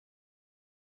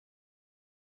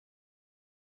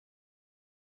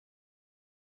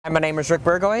Hi, my name is Rick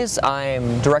Burgoyes.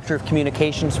 I'm Director of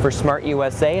Communications for Smart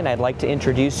USA, and I'd like to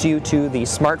introduce you to the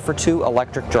Smart fortwo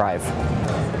electric drive.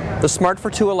 The Smart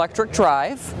fortwo electric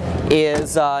drive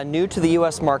is new to the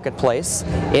U.S. marketplace.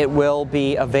 It will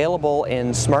be available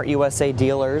in Smart USA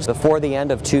dealers before the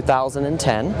end of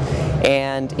 2010,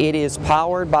 and it is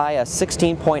powered by a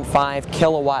 16.5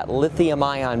 kilowatt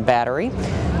lithium-ion battery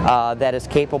that is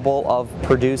capable of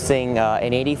producing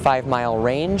an 85-mile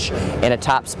range and a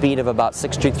top speed of about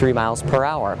 63 miles per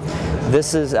hour.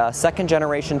 This is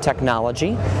second-generation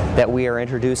technology that we are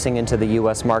introducing into the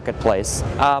U.S. marketplace.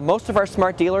 Most of our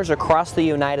smart dealers across the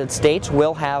United States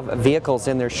will have vehicles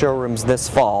in their showrooms this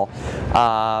fall,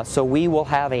 so we will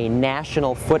have a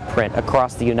national footprint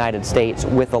across the United States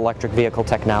with electric vehicle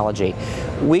technology.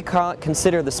 We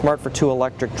consider the Smart fortwo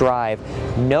electric drive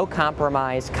no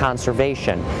compromise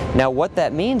conservation. Now what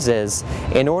that means is,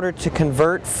 in order to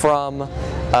convert from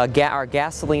our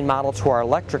gasoline model to our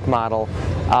electric model,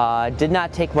 did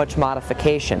not take much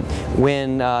modification.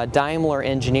 When Daimler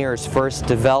engineers first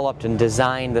developed and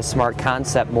designed the Smart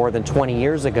concept more than 20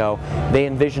 years ago, they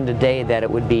envisioned a day that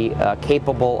it would be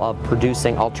capable of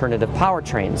producing alternative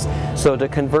powertrains. So to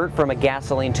convert from a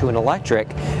gasoline to an electric,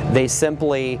 they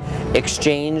simply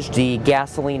exchanged the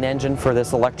gasoline engine for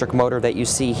this electric motor that you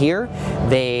see here.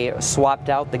 They swapped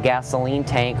out the gasoline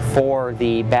tank for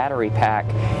the battery pack,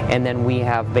 and then we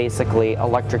have basically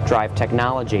electric drive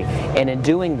technology. And in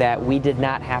doing that, we did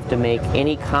not have to make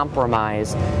any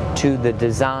compromise to the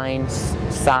design,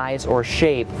 size, or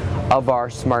shape of our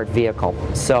smart vehicle.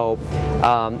 So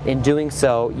in doing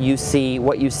so,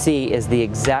 what you see is the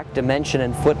exact dimension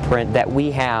and footprint that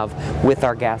we have with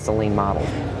our gasoline model.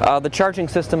 The charging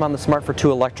system on the Smart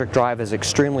fortwo electric drive is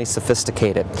extremely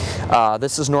sophisticated.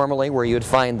 This is normally where you would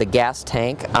find the gas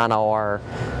tank on our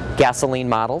gasoline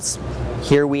models.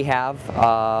 Here we have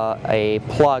a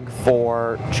plug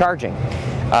for charging.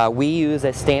 We use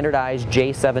a standardized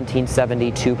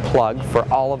J1772 plug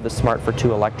for all of the Smart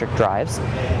fortwo electric drives.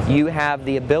 You have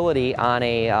the ability on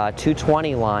a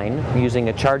 220 line, using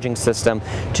a charging system,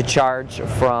 to charge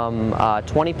from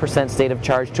 20% state of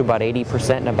charge to about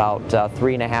 80% in about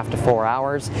 3.5 to 4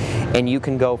 hours, and you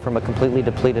can go from a completely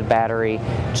depleted battery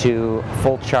to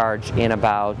full charge in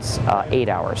about 8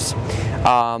 hours.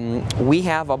 We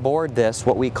have aboard this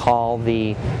what we call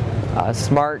the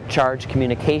Smart Charge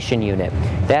Communication Unit.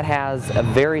 That has a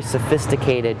very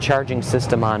sophisticated charging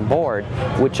system on board,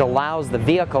 which allows the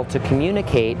vehicle to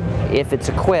communicate, if it's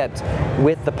equipped,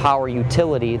 with the power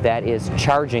utility that is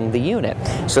charging the unit.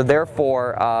 So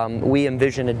therefore, we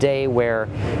envision a day where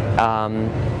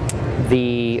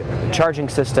the charging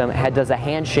system does a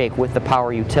handshake with the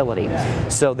power utility.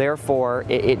 So therefore,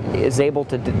 it is able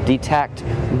to detect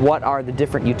what are the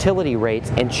different utility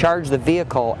rates and charge the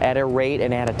vehicle at a rate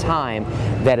and at a time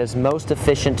that is most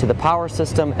efficient to the power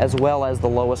system as well as the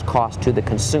lowest cost to the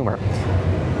consumer.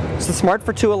 So the Smart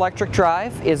fortwo electric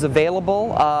drive is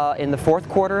available in the fourth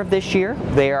quarter of this year.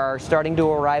 They are starting to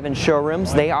arrive in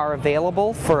showrooms. They are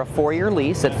available for a 4-year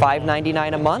lease at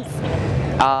 $599 a month.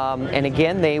 And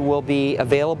again, they will be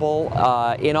available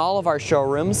in all of our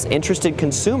showrooms. Interested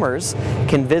consumers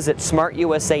can visit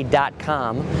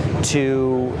smartusa.com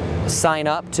to sign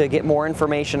up to get more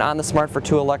information on the Smart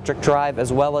fortwo electric drive,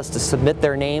 as well as to submit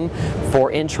their name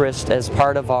for interest as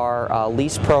part of our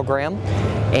lease program.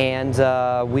 And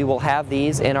we will have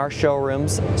these in our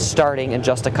showrooms starting in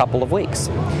just a couple of weeks.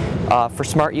 For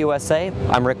Smart USA,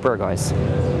 I'm Rick Burgoyes.